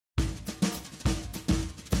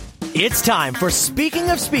It's time for Speaking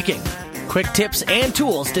of Speaking. Quick tips and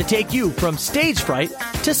tools to take you from stage fright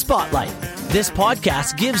to spotlight. This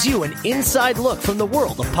podcast gives you an inside look from the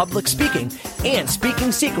world of public speaking and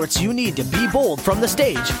speaking secrets you need to be bold from the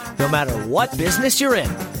stage, no matter what business you're in.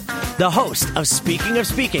 The host of Speaking of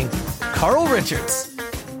Speaking, Carl Richards.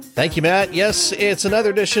 Thank you, Matt. Yes, it's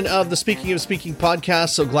another edition of the Speaking of Speaking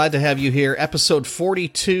podcast. So glad to have you here. Episode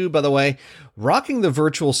 42, by the way, Rocking the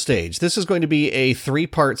Virtual Stage. This is going to be a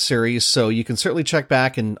 3-part series, so you can certainly check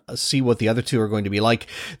back and see what the other 2 are going to be like.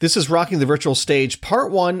 This is Rocking the Virtual Stage.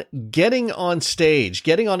 Part 1, getting on stage,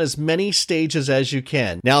 getting on as many stages as you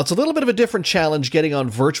can. Now, it's a little bit of a different challenge getting on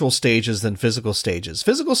virtual stages than physical stages.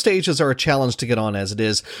 Physical stages are a challenge to get on as it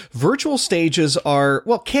is. Virtual stages are,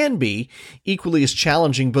 well, can be equally as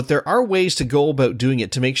challenging, but there are ways to go about doing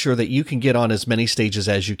it to make sure that you can get on as many stages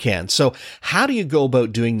as you can. So how do you go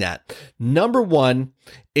about doing that? Number 1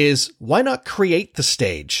 is, why not create the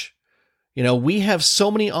stage? You know, we have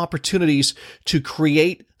so many opportunities to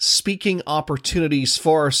create speaking opportunities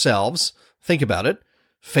for ourselves. Think about it.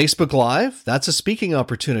 Facebook Live, that's a speaking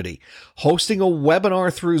opportunity. Hosting a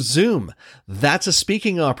webinar through Zoom, that's a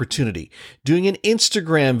speaking opportunity. Doing an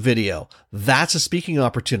Instagram video, that's a speaking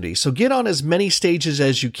opportunity. So get on as many stages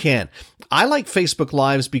as you can. I like Facebook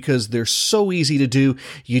Lives because they're so easy to do.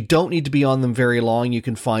 You don't need to be on them very long. You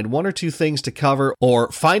can find 1 or 2 things to cover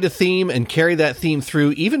or find a theme and carry that theme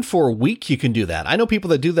through. Even for a week, you can do that. I know people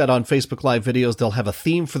that do that on Facebook Live videos. They'll have a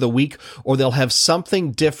theme for the week, or they'll have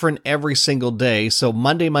something different every single day. So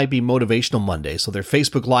Monday might be Motivational Monday. So their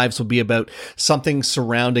Facebook Lives will be about something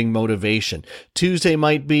surrounding motivation. Tuesday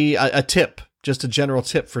might be a tip. Just a general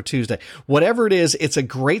tip for Tuesday. Whatever it is, it's a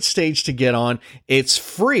great stage to get on. It's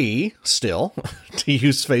free still to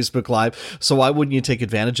use Facebook Live, so why wouldn't you take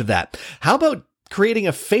advantage of that? How about creating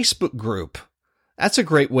a Facebook group? That's a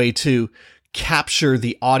great way to capture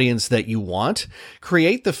the audience that you want.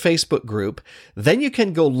 Create the Facebook group. Then you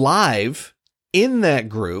can go live in that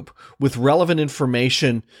group with relevant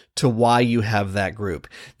information to why you have that group.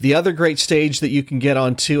 The other great stage that you can get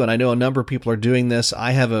onto, and I know a number of people are doing this,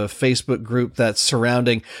 I have a Facebook group that's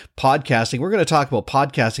surrounding podcasting. We're going to talk about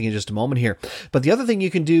podcasting in just a moment here. But the other thing you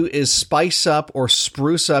can do is spice up or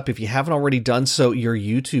spruce up, if you haven't already done so, your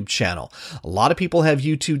YouTube channel. A lot of people have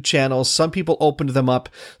YouTube channels. Some people opened them up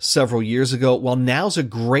several years ago. Well, now's a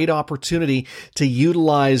great opportunity to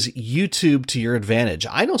utilize YouTube to your advantage.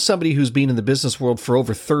 I know somebody who's been in the business world for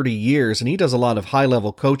over 30 years, and he does a lot of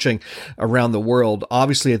high-level coaching around the world.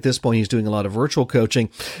 Obviously, at this point, he's doing a lot of virtual coaching,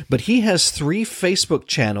 but he has 3 Facebook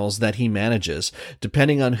channels that he manages,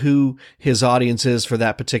 depending on who his audience is for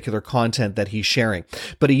that particular content that he's sharing.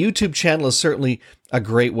 But a YouTube channel is certainly a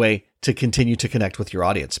great way to continue to connect with your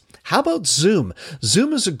audience. How about Zoom?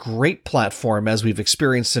 Zoom is a great platform, as we've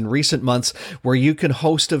experienced in recent months, where you can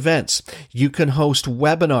host events, you can host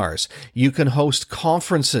webinars, you can host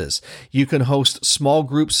conferences, you can host small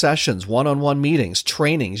group sessions, one-on-one meetings,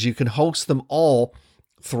 trainings. You can host them all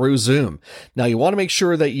through Zoom. Now, you want to make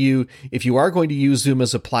sure that if you are going to use Zoom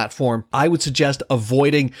as a platform, I would suggest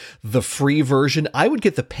avoiding the free version. I would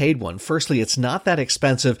get the paid one. Firstly, it's not that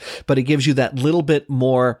expensive, but it gives you that little bit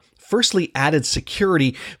more, firstly, added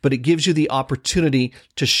security, but it gives you the opportunity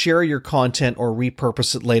to share your content or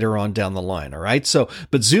repurpose it later on down the line. All right.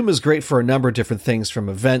 But Zoom is great for a number of different things, from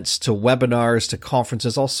events to webinars to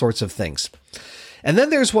conferences, all sorts of things. And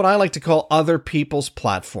then there's what I like to call other people's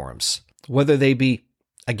platforms, whether they be,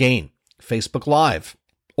 again, Facebook Live,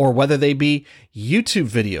 or whether they be YouTube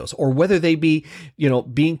videos, or whether they be,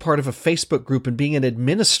 being part of a Facebook group and being an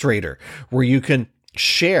administrator where you can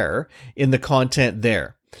share in the content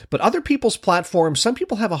there. But other people's platforms, some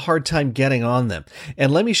people have a hard time getting on them.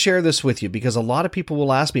 And let me share this with you, because a lot of people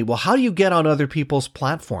will ask me, well, how do you get on other people's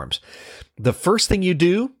platforms? The first thing you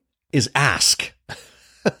do is ask.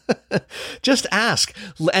 Just ask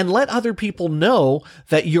and let other people know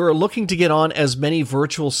that you're looking to get on as many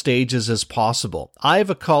virtual stages as possible. I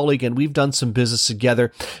have a colleague, and we've done some business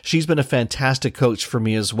together. She's been a fantastic coach for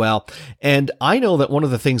me as well. And I know that one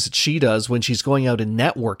of the things that she does when she's going out and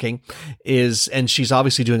networking is, and she's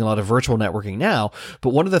obviously doing a lot of virtual networking now,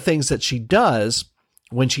 but one of the things that she does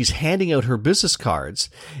when she's handing out her business cards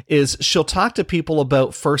is she'll talk to people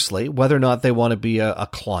about, firstly, whether or not they want to be a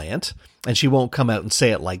client. And she won't come out and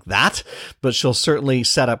say it like that, but she'll certainly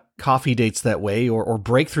set up coffee dates that way, or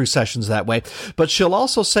breakthrough sessions that way. But she'll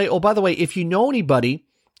also say, oh, by the way, if you know anybody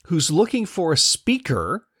who's looking for a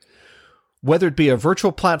speaker, whether it be a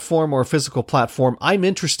virtual platform or a physical platform, I'm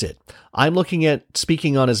interested. I'm looking at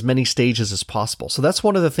speaking on as many stages as possible. So that's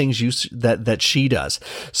one of the things that she does.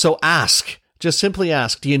 So ask. Just simply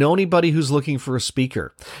ask, do you know anybody who's looking for a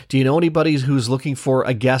speaker? Do you know anybody who's looking for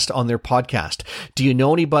a guest on their podcast? Do you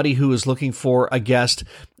know anybody who is looking for a guest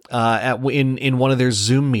in one of their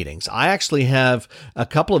Zoom meetings? I actually have a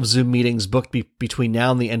couple of Zoom meetings booked between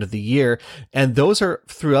now and the end of the year, and those are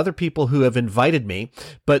through other people who have invited me.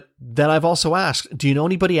 But then I've also asked, do you know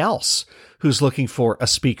anybody else who's looking for a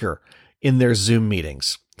speaker in their Zoom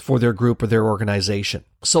meetings for their group or their organization?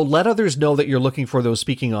 So let others know that you're looking for those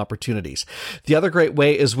speaking opportunities. The other great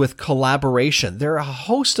way is with collaboration. There are a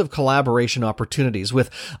host of collaboration opportunities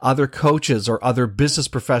with other coaches or other business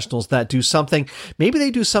professionals that do something. Maybe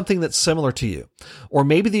they do something that's similar to you, or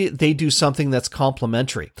maybe they do something that's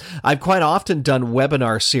complementary. I've quite often done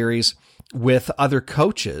webinar series with other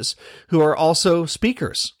coaches who are also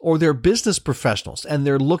speakers, or they're business professionals, and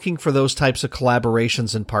they're looking for those types of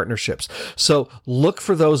collaborations and partnerships. So look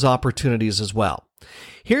for those opportunities as well.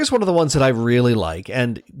 Here's one of the ones that I really like,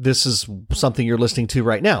 and this is something you're listening to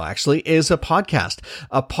right now, actually, is a podcast.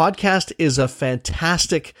 A podcast is a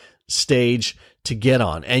fantastic stage to get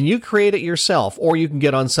on, and you create it yourself, or you can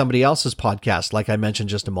get on somebody else's podcast, like I mentioned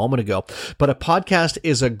just a moment ago. But a podcast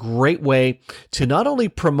is a great way to not only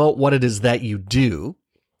promote what it is that you do,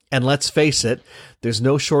 and let's face it, there's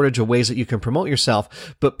no shortage of ways that you can promote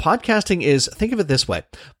yourself, but podcasting is, think of it this way,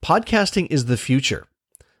 podcasting is the future.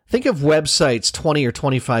 Think of websites 20 or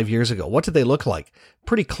 25 years ago. What did they look like?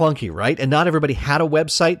 Pretty clunky, right? And not everybody had a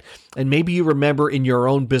website. And maybe you remember in your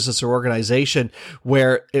own business or organization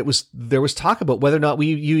where there was talk about whether or not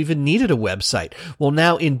you even needed a website. Well,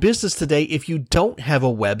 now in business today, if you don't have a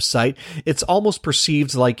website, it's almost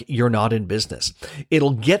perceived like you're not in business.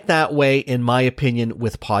 It'll get that way, in my opinion,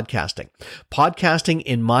 with podcasting. Podcasting,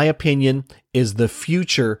 in my opinion, is the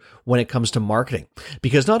future when it comes to marketing,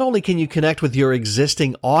 because not only can you connect with your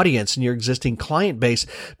existing audience and your existing client base,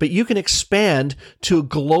 but you can expand to a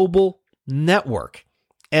global network.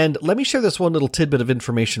 And let me share this one little tidbit of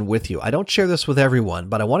information with you. I don't share this with everyone,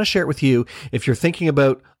 but I want to share it with you if you're thinking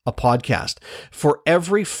about a podcast. For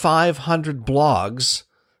every 500 blogs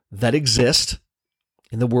that exist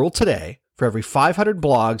in the world today, for every 500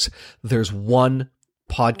 blogs, there's one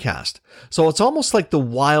podcast. So it's almost like the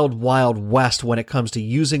wild, wild west when it comes to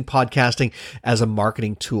using podcasting as a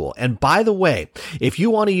marketing tool. And by the way, if you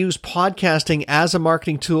want to use podcasting as a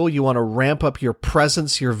marketing tool, you want to ramp up your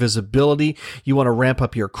presence, your visibility, you want to ramp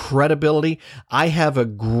up your credibility, I have a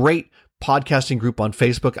great podcasting group on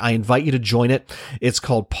Facebook. I invite you to join it. It's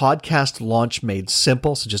called Podcast Launch Made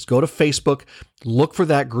Simple. So just go to Facebook, look for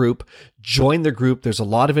that group, join the group. There's a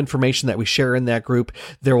lot of information that we share in that group.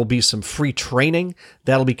 There will be some free training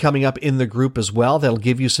that'll be coming up in the group as well. That'll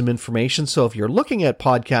give you some information. So if you're looking at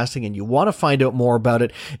podcasting and you want to find out more about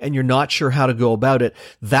it and you're not sure how to go about it,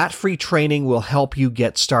 that free training will help you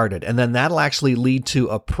get started. And then that'll actually lead to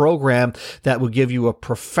a program that will give you a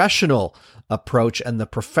professional approach and the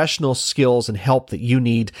professional skills and help that you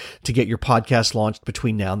need to get your podcast launched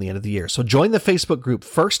between now and the end of the year. So join the Facebook group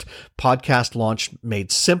first, Podcast Launch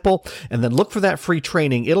Made Simple, and then look for that free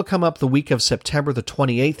training. It'll come up the week of September the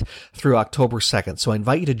 28th through October 2nd. So I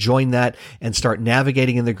invite you to join that and start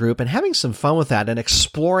navigating in the group and having some fun with that and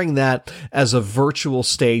exploring that as a virtual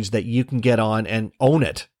stage that you can get on and own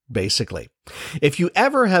it, basically. If you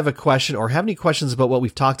ever have a question or have any questions about what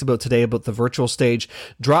we've talked about today about the virtual stage,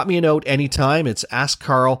 drop me a note anytime. It's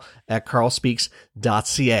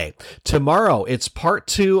askcarl@carlspeaks.ca. Tomorrow, it's part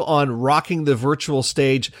 2 on rocking the virtual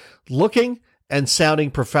stage, looking and sounding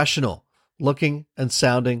professional, looking and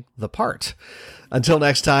sounding the part. Until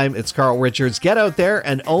next time, it's Carl Richards. Get out there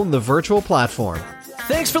and own the virtual platform.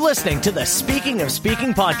 Thanks for listening to the Speaking of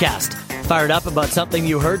Speaking podcast. Fired up about something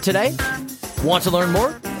you heard today? Want to learn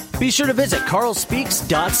more? Be sure to visit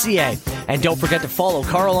carlspeaks.ca. And don't forget to follow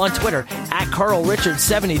Carl on Twitter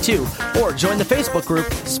 @CarlRichards72 or join the Facebook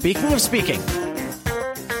group Speaking of Speaking.